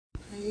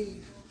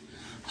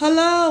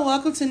Hello,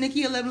 welcome to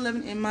Nikki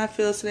 1111 in My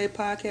Fields Today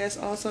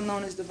podcast, also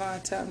known as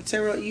Divine Time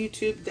Tarot,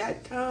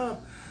 YouTube.com.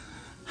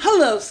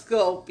 Hello,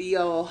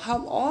 Scorpio.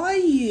 How are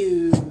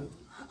you?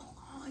 How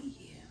are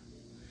you?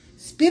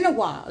 It's been a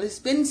while. It's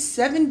been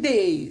 7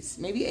 days,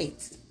 maybe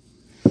 8.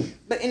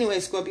 But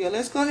anyway, Scorpio,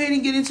 let's go ahead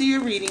and get into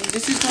your reading.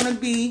 This is going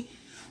to be,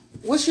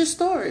 what's your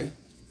story?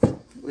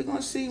 We're going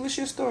to see what's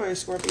your story,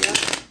 Scorpio.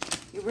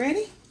 You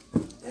ready?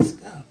 Let's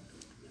go.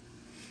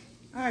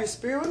 All right,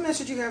 Spirit, what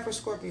message you have for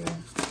Scorpio?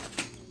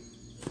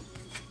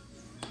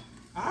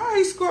 All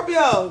right,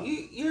 Scorpio,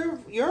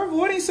 you're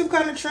avoiding some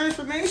kind of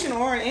transformation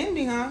or an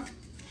ending, huh?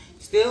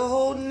 Still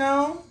holding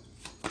on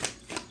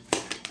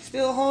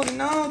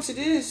to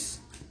this.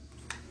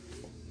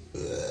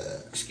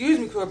 Excuse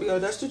me, Scorpio,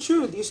 that's the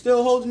truth. You're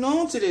still holding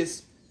on to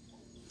this.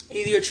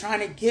 Either you're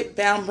trying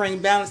to bring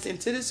balance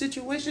into the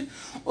situation,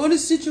 or the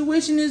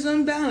situation is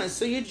unbalanced.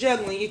 So you're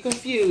juggling, you're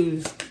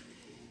confused.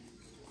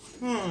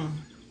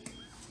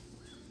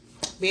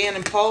 Being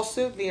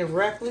impulsive, being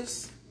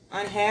reckless.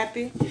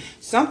 Unhappy.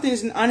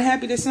 Something's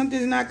unhappy that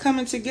something's not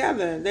coming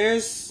together.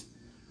 There's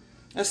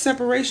a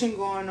separation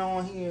going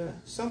on here.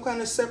 Some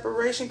kind of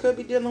separation, could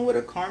be dealing with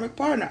a karmic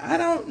partner. I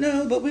don't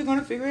know, but we're going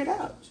to figure it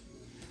out.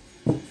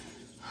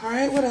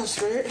 Alright, what else,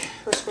 Spirit?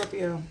 For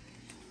Scorpio.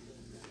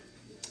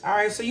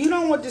 Alright, so you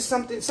don't want this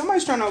something.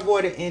 Somebody's trying to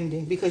avoid an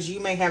ending because you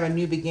may have a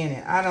new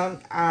beginning. I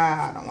don't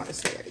want to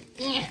say it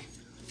again.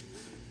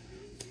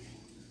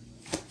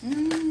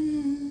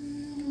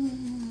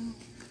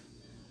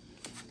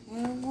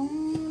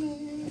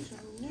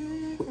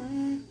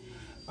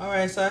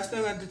 Alright, so I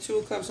still got the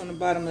 2 cups on the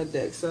bottom of the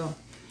deck. So,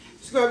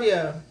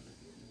 Scorpio,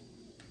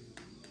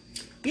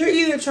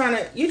 you're trying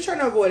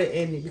to avoid an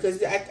ending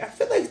because I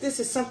feel like this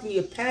is something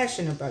you're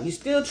passionate about. You're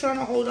still trying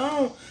to hold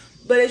on,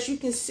 but as you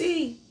can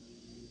see,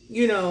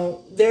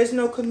 there's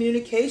no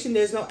communication,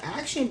 there's no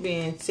action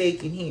being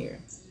taken here,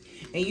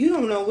 and you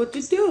don't know what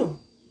to do.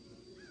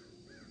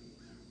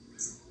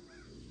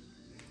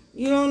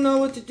 You don't know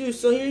what to do.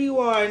 So here you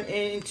are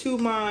in 2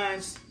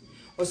 minds.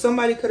 Or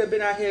somebody could have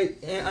been out here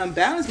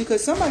unbalanced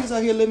because somebody's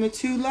out here living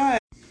 2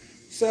 lives.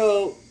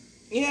 So,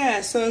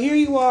 yeah. So here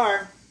you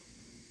are,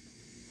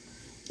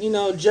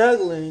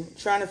 juggling,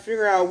 trying to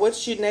figure out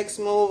what's your next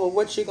move or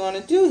what you're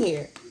going to do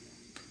here.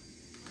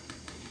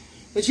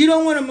 But you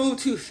don't want to move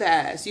too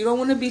fast. You don't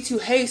want to be too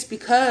hasty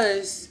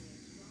because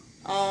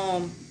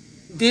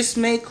this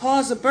may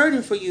cause a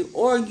burden for you.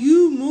 Or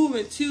you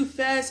moving too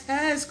fast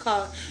has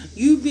caused,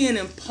 you being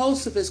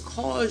impulsive has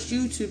caused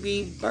you to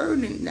be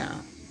burdened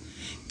now.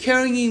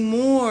 Carrying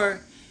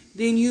more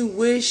than you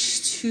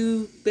wish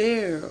to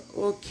bear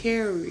or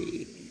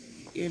carry,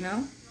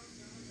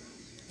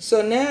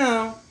 So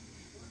now,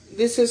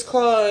 this has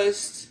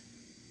caused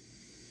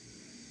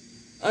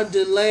a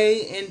delay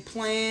in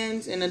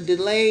plans and a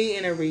delay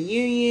in a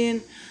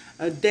reunion,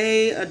 a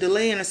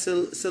delay in a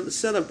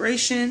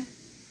celebration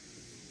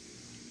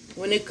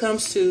when it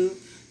comes to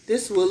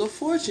this Wheel of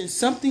Fortune.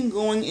 Something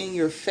going in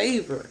your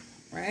favor,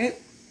 right?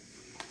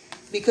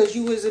 Because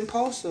you was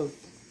impulsive.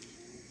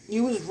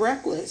 You was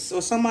reckless,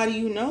 or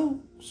somebody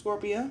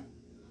Scorpio.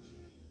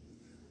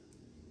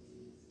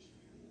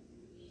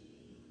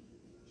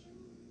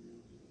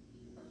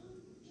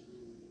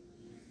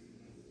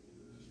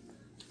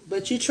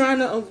 But you're trying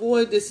to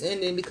avoid this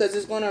ending because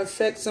it's going to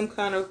affect some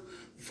kind of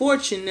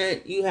fortune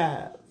that you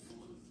have.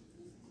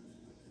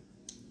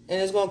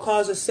 And it's going to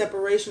cause a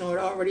separation, or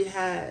it already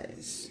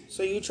has.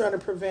 So you try to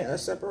prevent a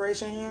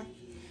separation here.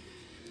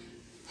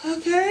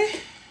 Okay.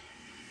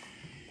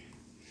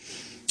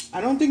 I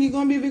don't think you're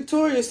going to be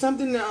victorious.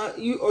 Something that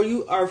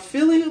you are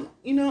feeling,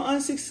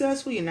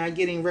 unsuccessful. You're not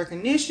getting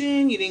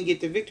recognition. You didn't get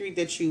the victory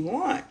that you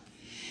want.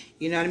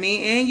 You know what I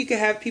mean? And you can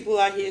have people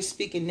out here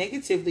speaking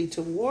negatively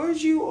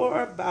towards you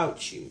or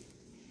about you.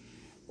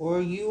 Or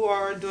you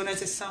are doing it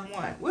to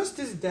someone. What's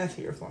this death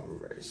here for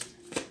reverse?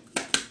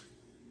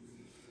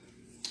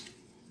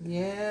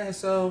 Yeah,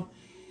 so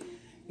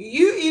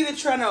you either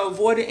trying to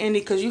avoid an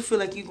ending because you feel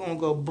like you're going to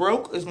go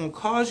broke. It's going to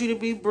cause you to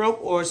be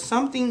broke. Or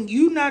something,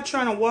 you not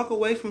trying to walk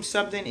away from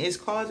something is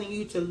causing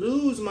you to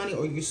lose money.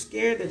 Or you're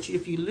scared that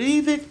if you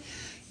leave it,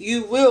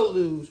 you will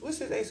lose. What's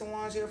this Ace of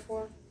Wands here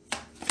for?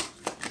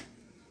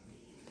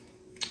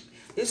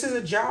 This is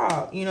a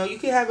job. You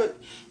could have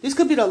this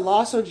could be the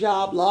loss of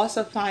job, loss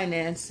of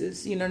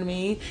finances. You know what I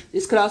mean?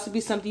 This could also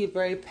be something you're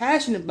very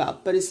passionate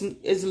about. But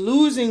it's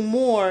losing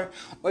more,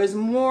 or is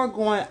more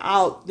going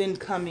out than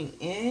coming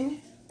in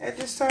at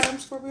this time,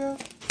 Scorpio.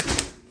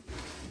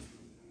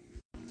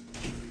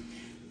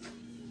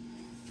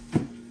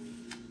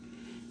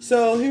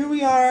 So here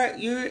we are.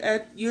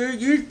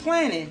 You're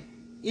planning.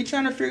 You're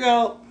trying to figure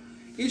out.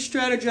 You're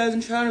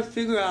strategizing, trying to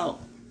figure out,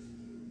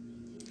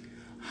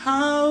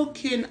 how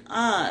can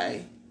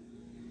I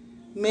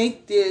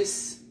make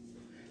this?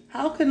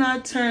 How can I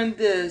turn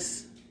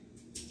this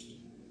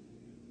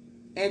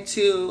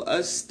into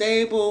a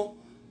stable,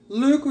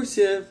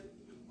 lucrative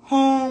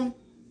home,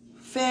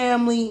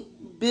 family,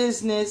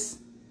 business,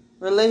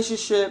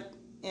 relationship,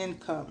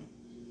 income?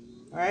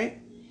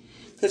 Right?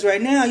 Because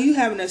right now you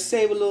having to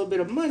save a little bit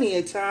of money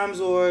at times,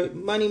 or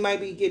money might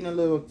be getting a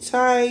little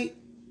tight.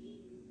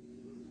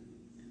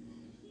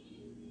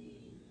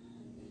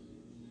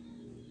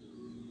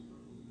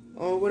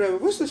 Or whatever.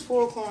 What's this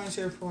 4 coins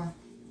here for?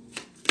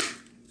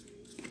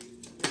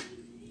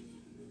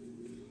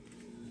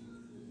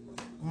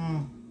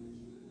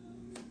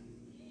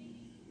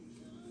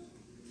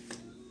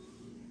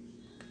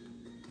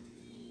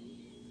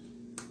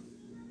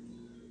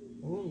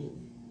 Ooh.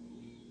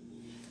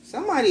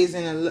 Somebody's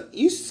in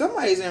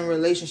a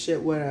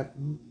relationship with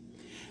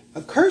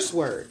a curse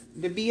word.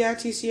 The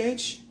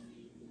bitch.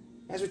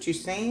 That's what you're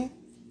saying.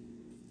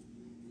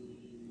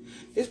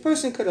 This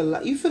person could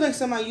have. You feel like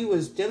somebody you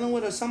was dealing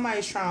with, or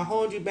somebody's trying to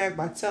hold you back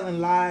by telling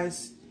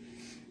lies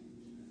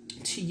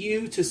to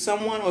you, to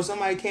someone, or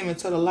somebody came and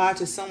told a lie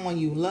to someone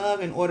you love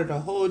in order to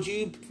hold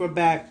you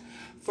back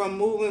from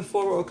moving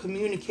forward or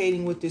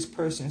communicating with this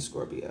person,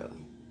 Scorpio,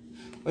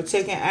 or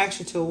taking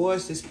action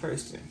towards this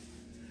person.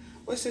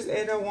 What's this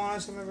 8 of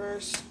Wands in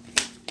reverse?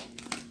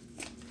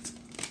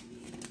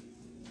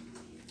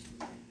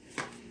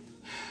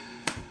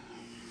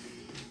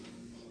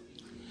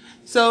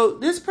 So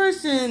this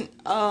person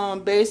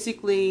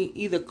basically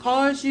either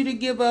caused you to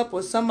give up,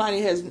 or somebody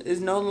is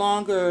no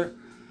longer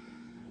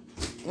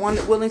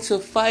willing to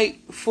fight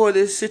for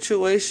this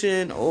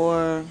situation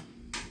or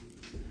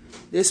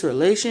this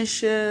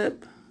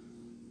relationship.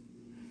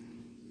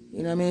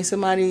 You know what I mean?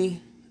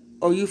 Somebody,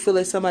 or you feel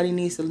like somebody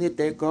needs to let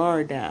their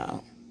guard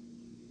down.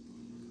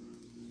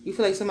 You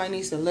feel like somebody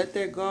needs to let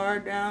their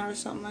guard down or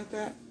something like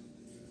that?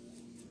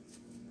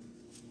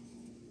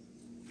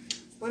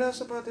 What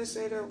else about this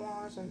 8 of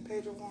Wands and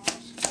Page of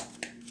Wands?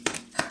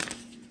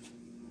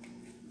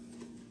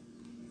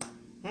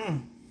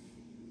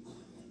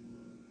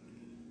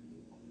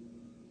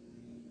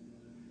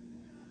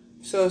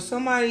 So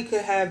somebody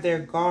could have their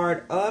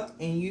guard up,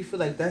 and you feel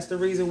like that's the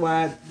reason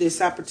why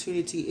this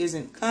opportunity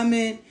isn't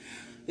coming.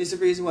 It's the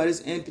reason why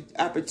this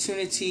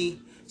opportunity.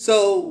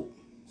 So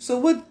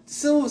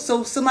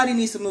somebody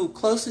needs to move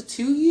closer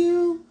to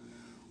you,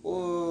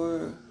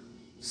 or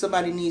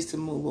somebody needs to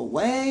move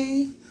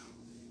away,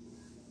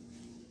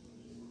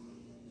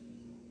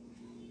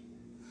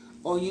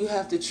 or you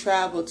have to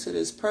travel to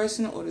this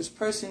person, or this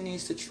person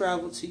needs to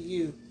travel to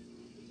you.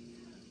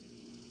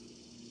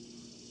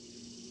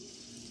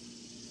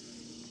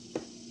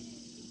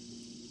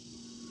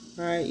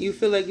 Right? You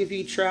feel like if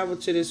you travel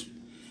to this,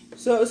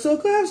 so it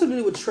could have something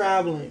to do with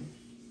traveling.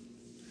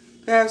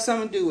 It could have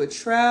something to do with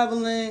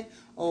traveling,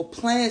 or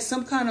plans.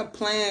 Some kind of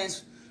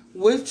plans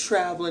with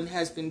traveling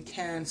has been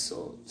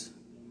canceled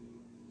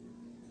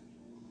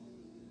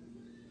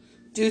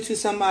due to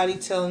somebody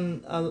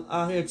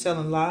out here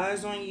telling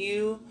lies on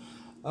you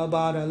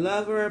about a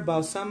lover,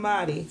 about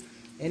somebody,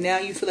 and now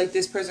you feel like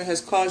this person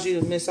has caused you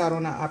to miss out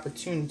on that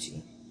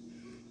opportunity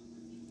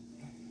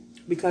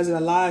because of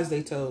the lies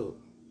they told.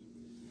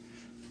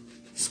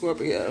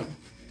 Scorpio.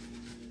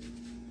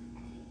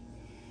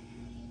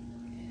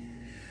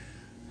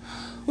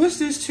 What's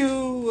this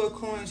 2 of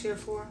coins here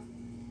for?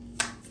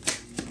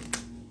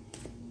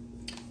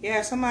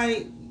 Yeah,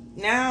 somebody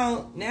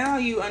now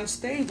you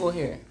unstable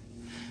here.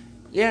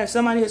 Yeah,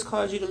 somebody has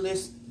caused you to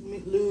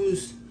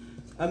lose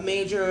a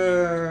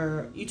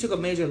major. You took a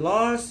major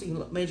loss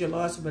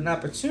of an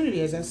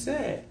opportunity, as I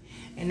said,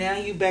 and now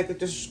you back at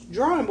the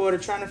drawing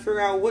board, trying to figure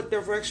out what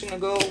direction to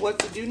go, what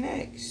to do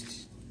next.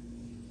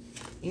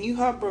 And you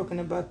heartbroken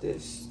about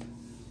this.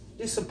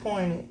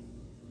 Disappointed.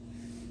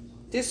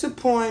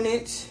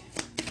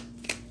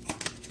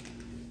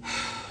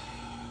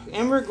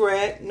 And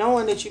regret,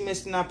 knowing that you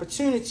missed an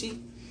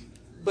opportunity.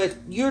 But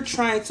you're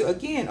trying to,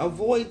 again,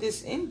 avoid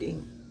this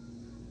ending.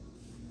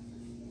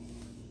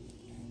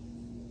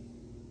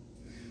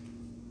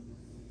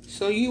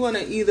 So you want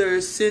to either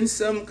send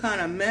some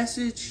kind of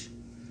message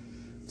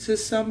to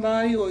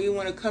somebody, or you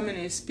want to come in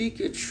and speak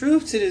your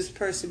truth to this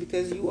person,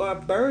 because you are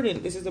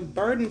burdened. This is a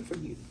burden for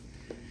you.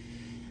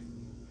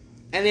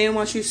 And then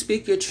once you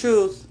speak your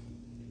truth,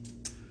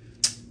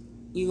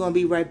 you're going to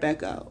be right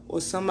back out.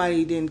 Or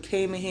somebody then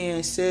came in here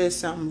and said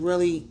something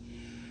really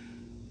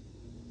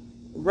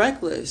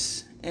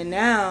reckless, and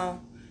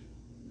now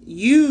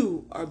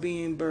you are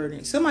being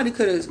burdened. Somebody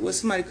could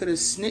have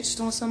snitched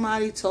on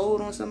somebody,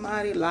 told on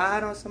somebody,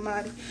 lied on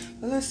somebody.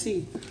 But let's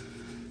see.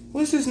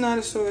 What's this Knight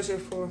of Swords here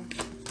for?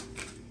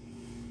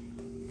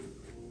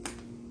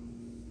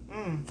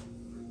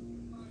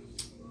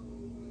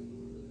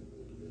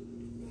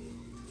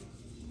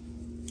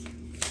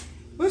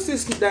 What's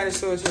this Knight of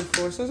Swords here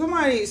for? So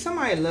somebody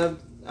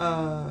loved,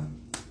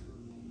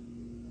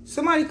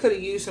 somebody could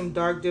have used some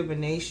dark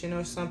divination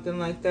or something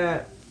like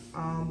that.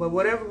 But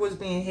whatever was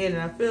being hidden,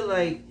 I feel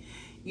like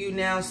you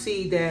now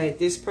see that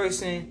this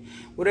person,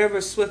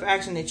 whatever swift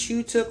action that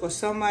you took or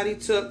somebody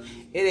took,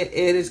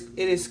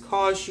 it has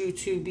caused you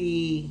to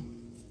be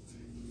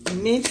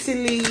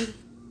mentally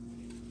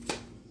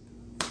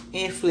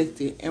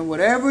inflicted. And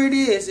whatever it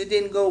is, it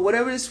didn't go,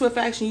 whatever the swift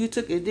action you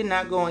took, it did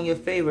not go in your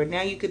favor.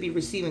 Now you could be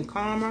receiving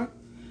karma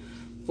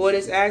for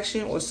this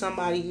action, or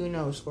somebody you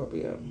know,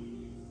 Scorpio.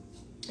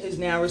 is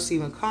now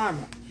receiving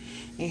karma.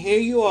 And here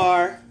you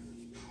are,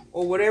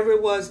 or whatever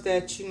it was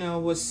that,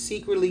 was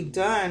secretly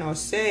done or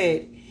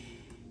said,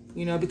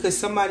 because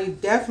somebody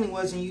definitely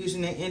wasn't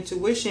using their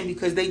intuition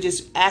because they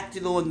just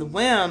acted on the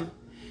whim,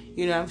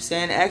 you know what I'm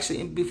saying?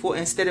 Actually, before,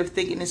 instead of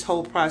thinking this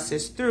whole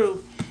process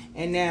through,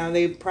 and now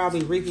they're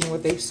probably reaping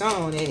what they've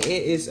sown, and it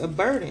is a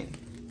burden.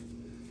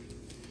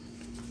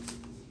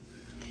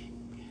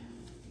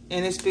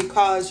 And it's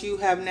because you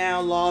have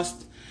now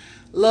lost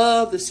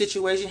love. The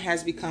situation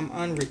has become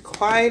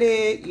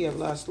unrequited. You have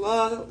lost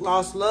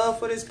love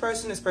for this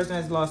person. This person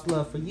has lost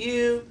love for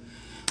you.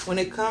 When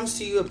it comes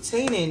to you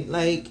obtaining,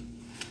 like,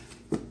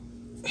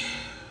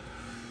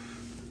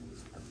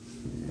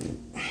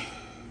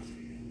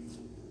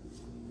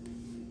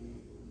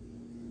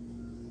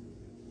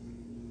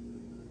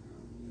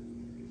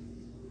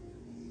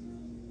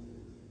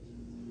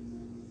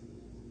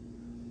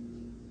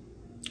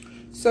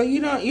 so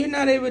you're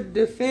not able to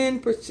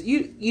defend.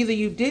 Either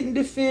you didn't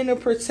defend or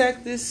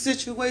protect this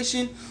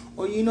situation,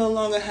 or you no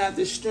longer have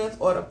the strength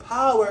or the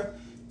power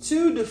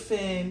to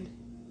defend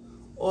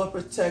or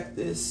protect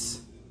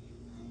this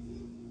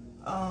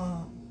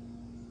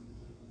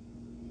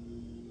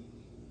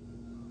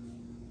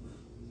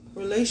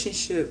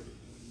relationship.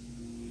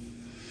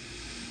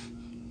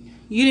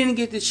 You didn't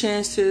get the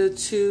chance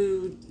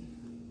to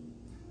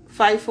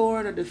fight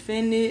for it or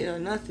defend it or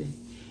nothing.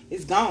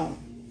 It's gone.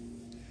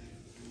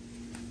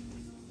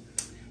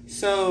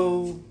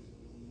 So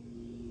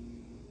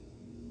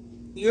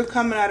you're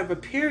coming out of a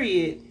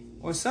period,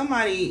 or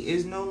somebody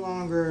is no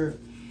longer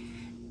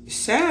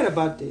sad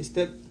about this.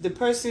 The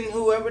person,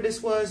 whoever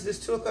this was, this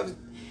Two of Cups,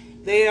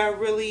 they are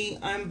really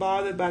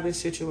unbothered by this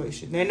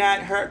situation. They're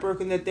not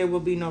heartbroken that there will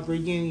be no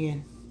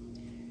reunion,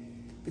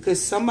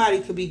 because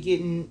somebody could be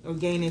getting or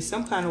gaining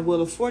some kind of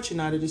wheel of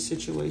fortune out of this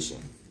situation.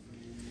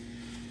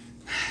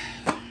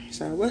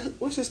 Sorry,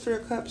 what's this Three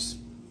of Cups?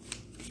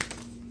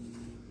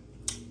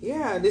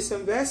 Yeah, this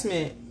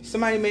investment.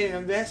 Somebody made an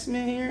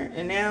investment here,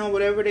 and now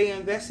whatever they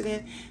invested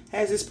in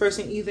has this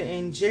person either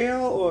in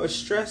jail or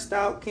stressed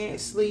out, can't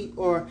sleep,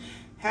 or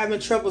having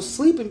trouble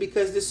sleeping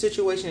because this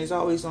situation is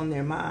always on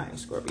their mind,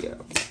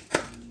 Scorpio.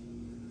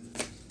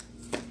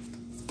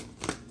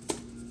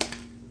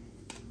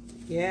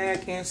 Yeah,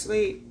 can't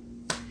sleep.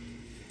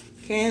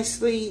 Can't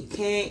sleep,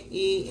 can't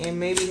eat, and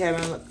maybe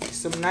having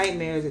some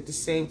nightmares at the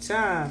same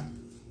time.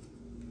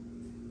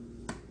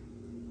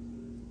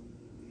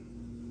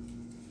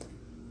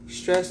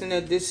 Stressing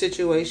that this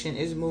situation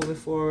is moving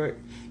forward,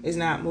 is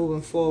not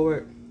moving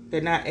forward. They're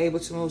not able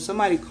to move.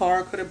 Somebody's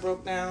car could have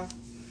broke down.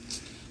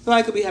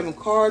 Somebody could be having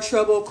car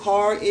trouble,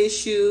 car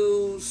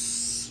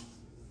issues.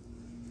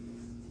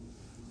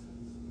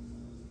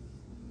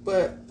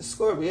 But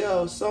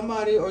Scorpio,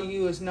 somebody or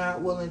you is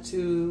not willing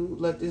to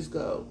let this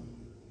go,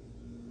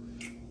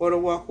 or to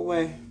walk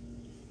away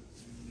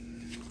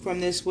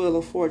from this Wheel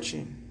of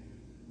Fortune.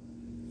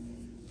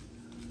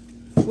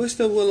 What's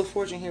the Wheel of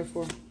Fortune here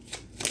for?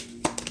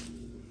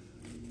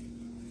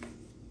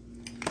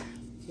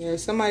 Yeah,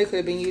 somebody could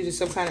have been using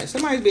some kind of...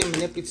 Somebody's being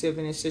manipulative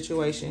in this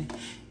situation.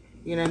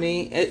 You know what I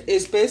mean?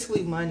 It's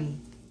basically money.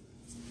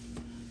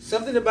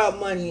 Something about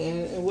money.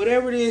 And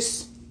whatever it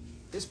is,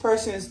 this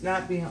person is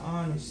not being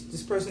honest.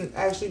 This person is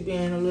actually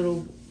being a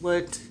little,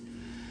 what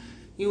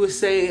you would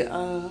say,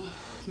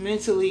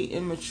 mentally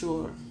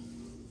immature.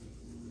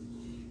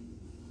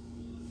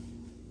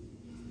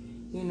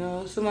 You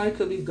know, somebody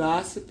could be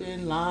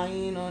gossiping,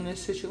 lying on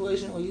this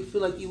situation, or you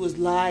feel like you was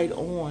lied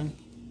on.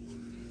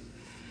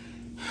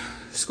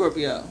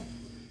 Scorpio.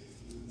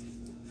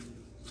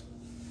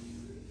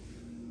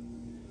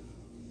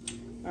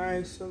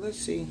 Alright, so let's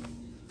see.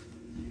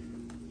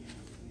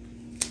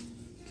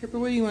 Kipper,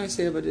 what do you want to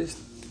say about this?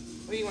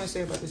 What do you want to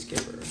say about this,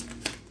 Kipper?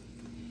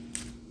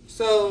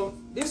 So,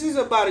 this is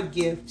about a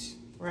gift,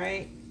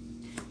 right?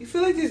 You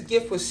feel like this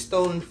gift was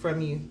stolen from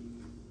you.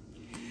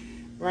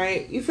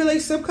 Right? You feel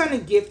like some kind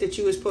of gift that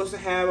you were supposed to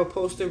have or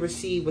supposed to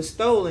receive was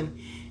stolen.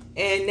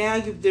 And now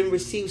you've then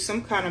received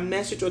some kind of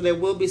message, or there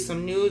will be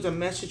some news or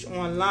message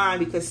online,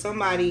 because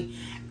somebody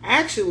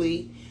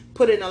actually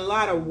put in a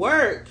lot of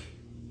work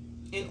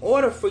in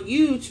order for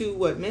you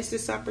to, miss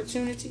this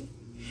opportunity?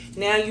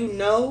 Now you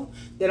know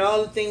that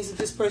all the things that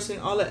this person,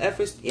 all the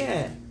efforts,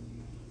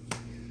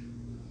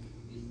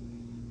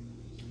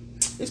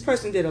 this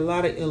person did a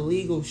lot of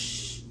illegal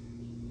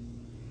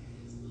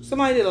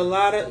somebody did a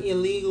lot of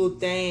illegal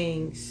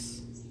things.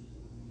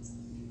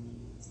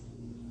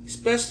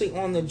 Especially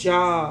on the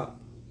job.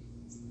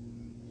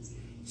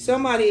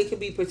 Somebody, it could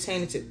be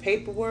pertaining to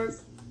paperwork.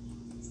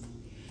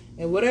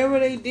 And whatever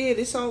they did,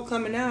 it's all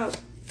coming out.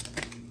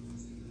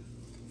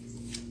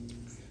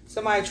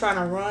 Somebody trying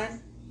to run,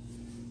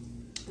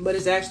 but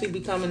it's actually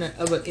becoming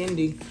of an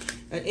ending.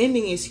 An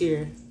ending is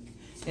here.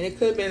 And it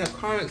could have been a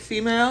karmic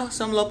female.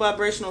 Some low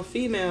vibrational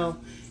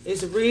female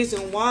is the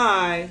reason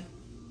why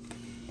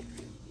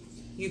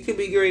you could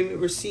be going to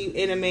receive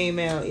in a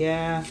male.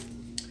 Yeah.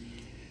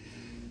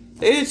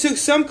 They took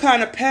some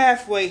kind of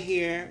pathway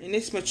here, and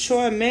this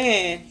mature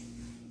man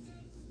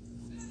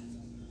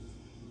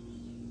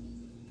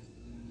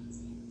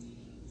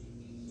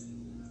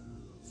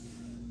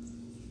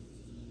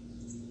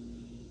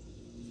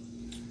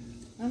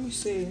Let me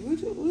see.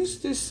 What's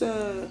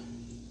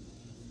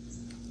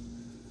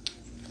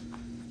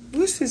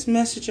this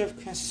message of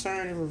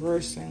concern in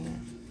reverse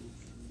saying?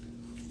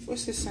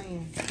 What's this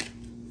saying?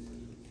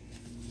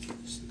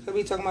 Could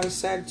be talking about a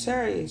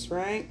Sagittarius,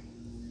 right?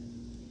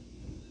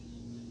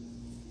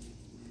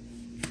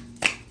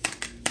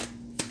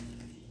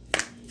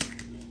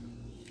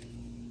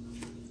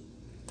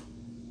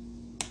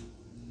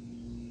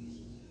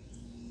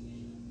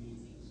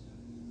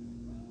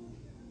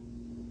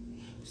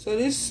 So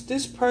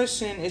this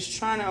person is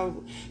trying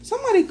to,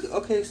 somebody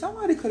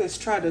could have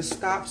tried to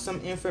stop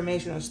some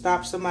information or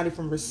stop somebody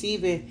from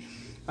receiving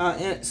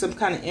some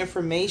kind of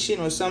information,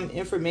 or some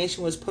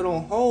information was put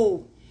on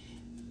hold.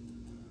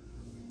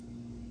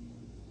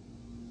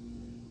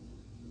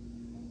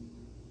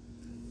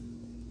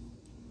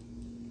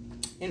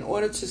 In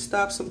order to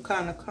stop some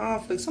kind of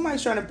conflict.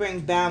 Somebody's trying to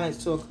bring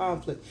balance to a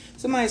conflict.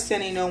 Somebody's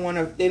saying they don't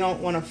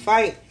want to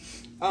fight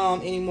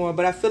anymore.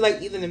 But I feel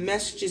like either the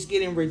message is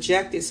getting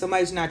rejected.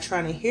 Somebody's not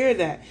trying to hear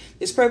that.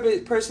 This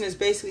person is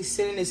basically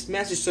sending this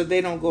message so they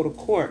don't go to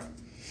court.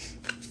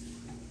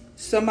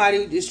 Somebody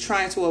is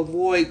trying to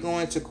avoid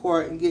going to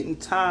court and getting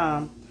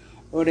time,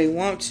 or they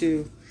want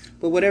to.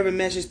 But whatever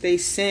message they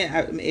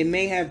sent, it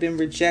may have been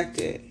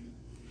rejected.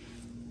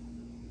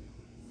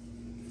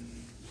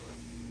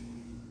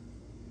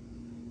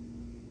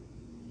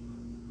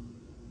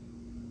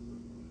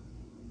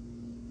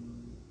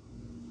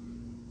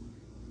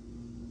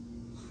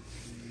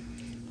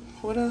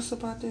 What else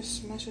about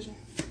this message?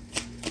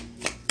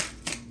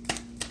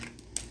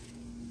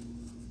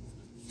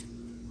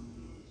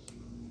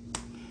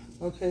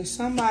 Okay,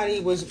 somebody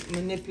was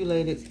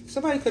manipulated.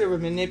 Somebody could have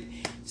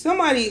manipulated.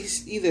 Somebody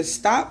either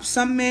stopped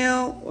some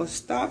mail or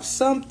stopped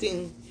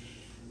something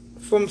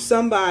from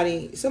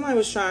somebody. Somebody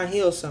was trying to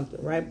heal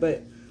something, right?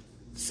 But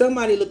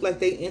somebody looked like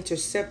they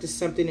intercepted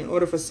something in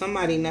order for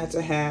somebody not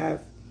to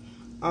have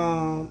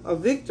a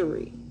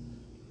victory.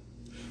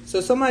 So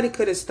somebody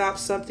could have stopped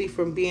something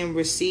from being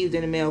received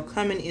in the mail,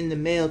 coming in the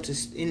mail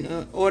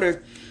in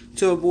order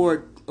to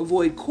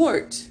avoid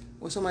court,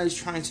 or somebody's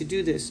trying to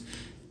do this.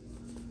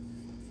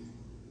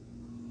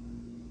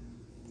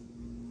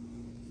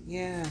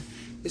 Yeah,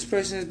 this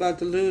person is about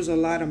to lose a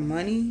lot of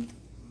money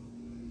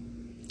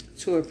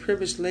to a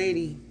privileged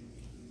lady.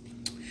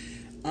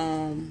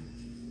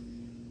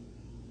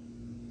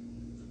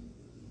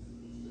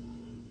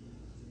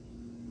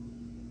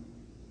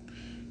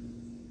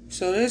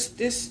 So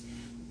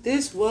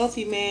this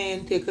wealthy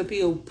man that could be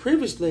a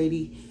privileged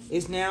lady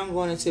is now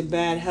going into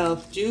bad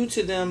health due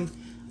to them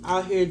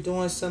out here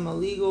doing some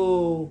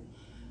illegal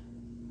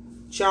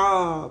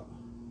job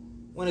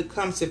when it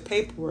comes to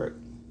paperwork.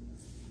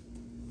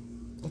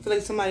 I feel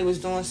like somebody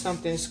was doing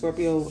something,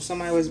 Scorpio.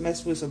 Somebody was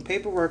messing with some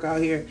paperwork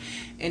out here,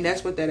 and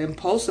that's what that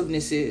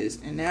impulsiveness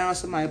is. And now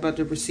somebody about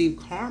to receive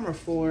karma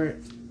for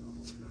it.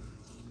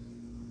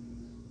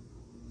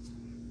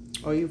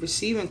 Or you're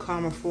receiving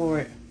karma for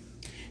it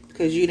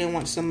because you didn't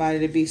want somebody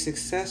to be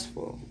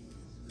successful.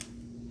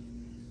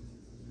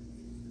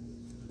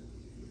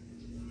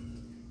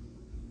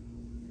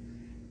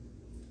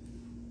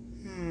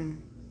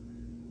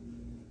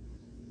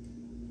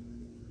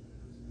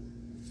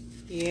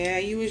 Yeah,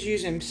 you was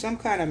using some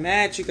kind of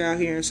magic out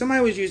here.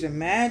 Somebody was using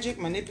magic,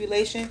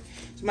 manipulation.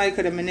 Somebody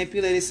could have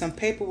manipulated some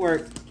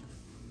paperwork.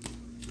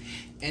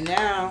 And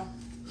now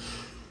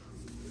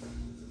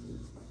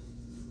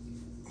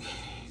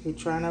they're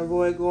trying to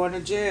avoid going to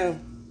jail.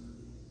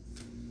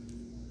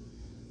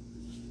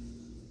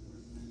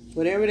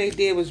 Whatever they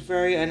did was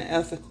very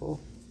unethical.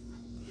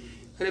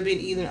 Could have been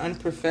even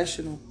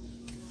unprofessional.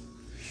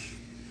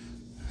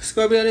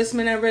 Scorpio, this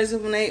may not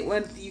resonate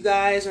with you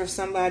guys or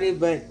somebody,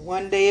 but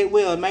one day it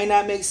will. It may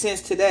not make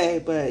sense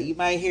today, but you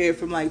might hear it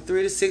from like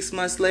 3 to 6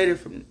 months later,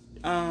 from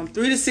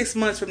 3 to 6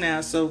 months from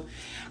now. So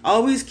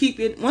always keep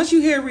it. Once you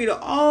hear a reader,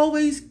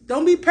 always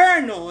don't be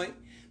paranoid,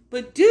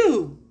 but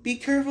do be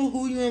careful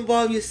who you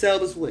involve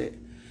yourselves with.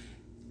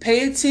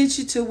 Pay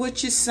attention to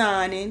what you're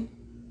signing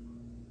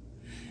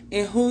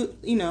and who,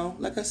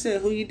 like I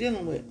said, who you're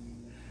dealing with.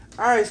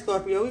 All right,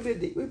 Scorpio,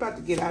 we're about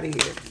to get out of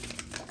here.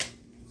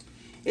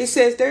 It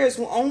says there is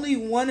only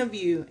one of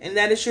you, and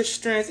that is your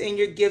strength and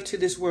your gift to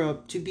this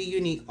world, to be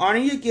unique. Honor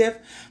your gift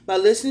by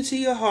listening to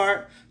your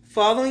heart,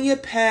 following your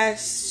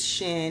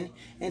passion,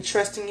 and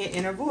trusting your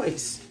inner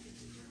voice.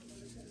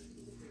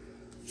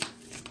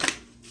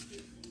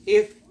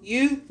 If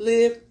you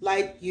live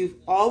like you've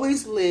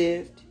always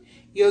lived,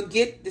 you'll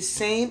get the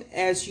same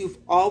as you've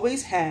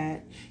always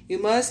had. You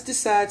must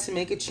decide to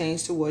make a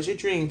change towards your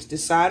dreams.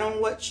 Decide on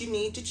what you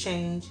need to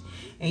change,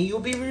 and you'll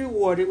be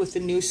rewarded with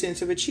a new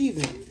sense of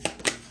achievement.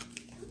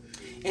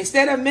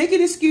 Instead of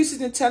making excuses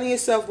and telling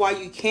yourself why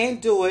you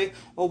can't do it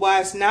or why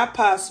it's not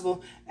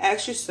possible,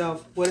 ask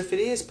yourself, what if it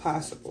is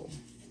possible?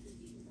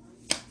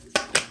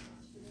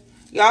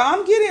 Y'all,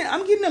 I'm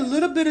getting a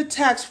little bit of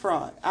tax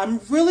fraud. I'm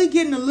really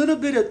getting a little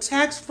bit of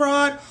tax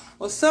fraud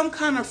or some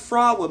kind of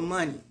fraud with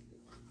money.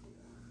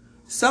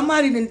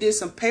 Somebody then did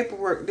some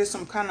paperwork, did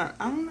some kind of,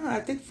 I don't know, I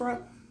think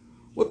fraud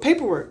with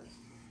paperwork.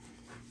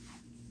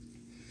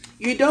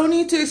 You don't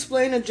need to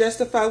explain or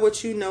justify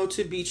what you know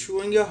to be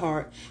true in your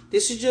heart.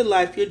 This is your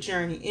life, your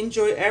journey.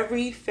 Enjoy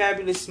every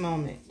fabulous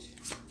moment.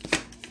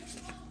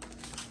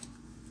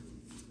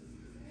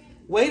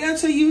 Wait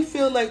until you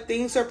feel like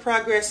things are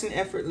progressing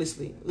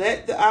effortlessly.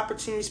 Let the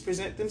opportunities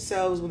present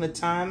themselves when the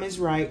time is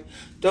right.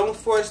 Don't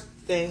force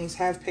things.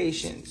 Have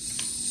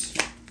patience.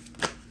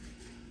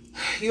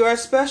 You are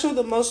special,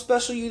 the most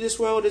special you this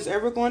world is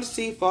ever going to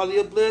see. Follow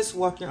your bliss,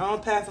 walk your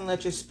own path, and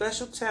let your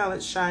special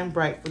talent shine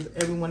bright for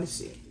everyone to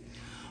see.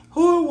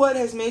 Who or what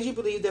has made you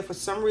believe that for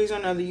some reason or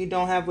another you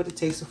don't have what it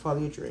takes to follow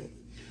your dream?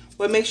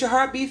 What makes your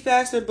heart beat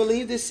faster?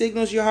 Believe the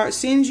signals your heart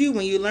sends you.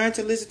 When you learn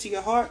to listen to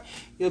your heart,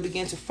 you'll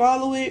begin to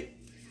follow it.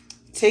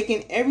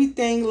 Taking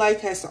everything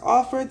life has to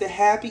offer, the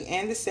happy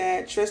and the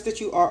sad. Trust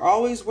that you are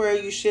always where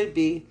you should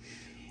be,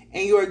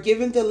 and you are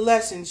given the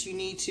lessons you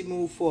need to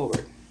move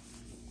forward.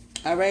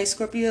 All right,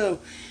 Scorpio.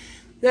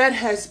 That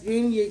has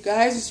been your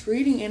guys'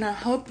 reading, and I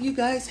hope you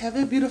guys have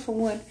a beautiful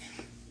one.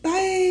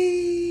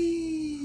 Bye.